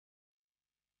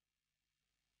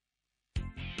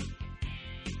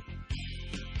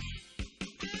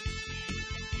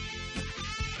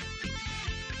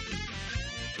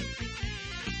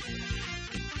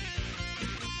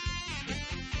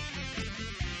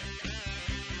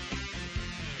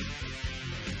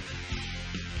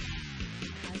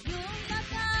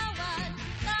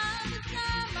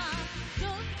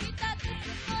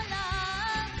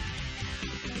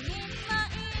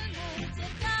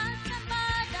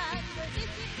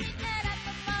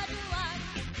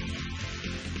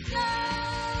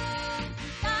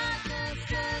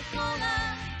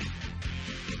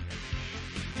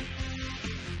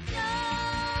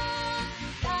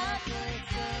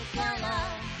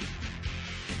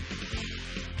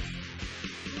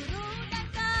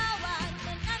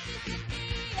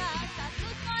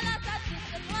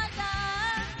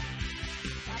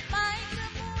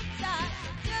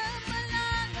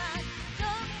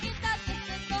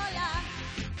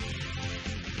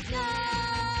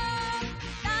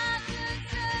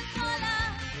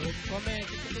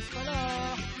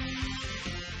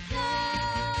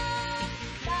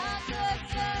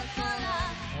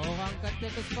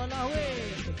sekolah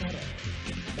sekarang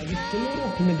bagi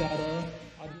seluruh negara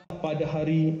adalah pada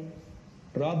hari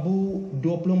Rabu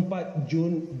 24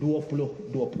 Jun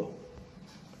 2020.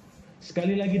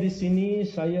 Sekali lagi di sini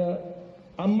saya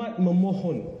amat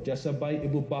memohon jasa baik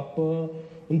ibu bapa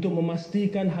untuk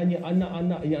memastikan hanya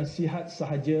anak-anak yang sihat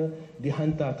sahaja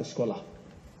dihantar ke sekolah.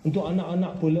 Untuk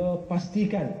anak-anak pula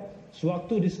pastikan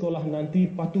sewaktu di sekolah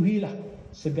nanti patuhilah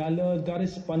segala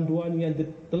garis panduan yang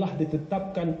telah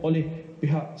ditetapkan oleh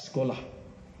pihak sekolah.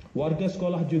 Warga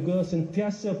sekolah juga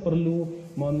sentiasa perlu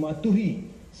mematuhi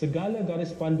segala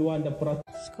garis panduan dan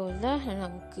peraturan. Sekolah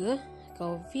nak buka,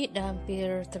 COVID dah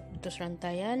hampir terputus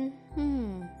rantaian.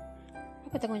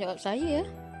 Apa tanggungjawab saya?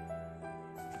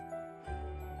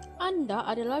 Anda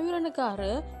adalah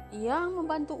wiranegara yang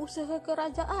membantu usaha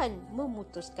kerajaan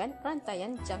memutuskan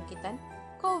rantaian jangkitan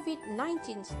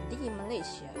COVID-19 di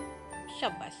Malaysia.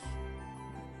 Syabas.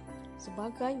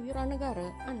 Sebagai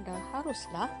wiranegara, anda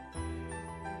haruslah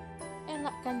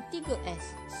elakkan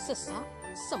 3S, sesak,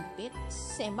 sempit,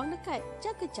 sembang dekat,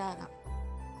 jaga jarak.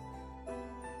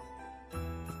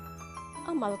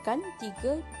 Amalkan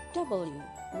 3W,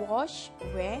 wash,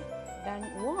 wear dan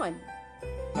warn.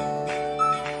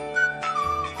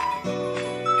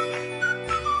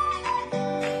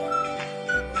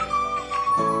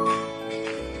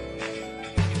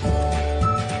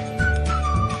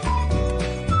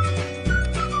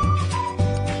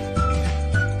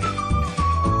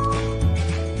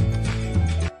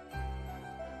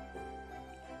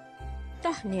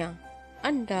 Tahniah,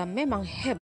 anda memang hebat.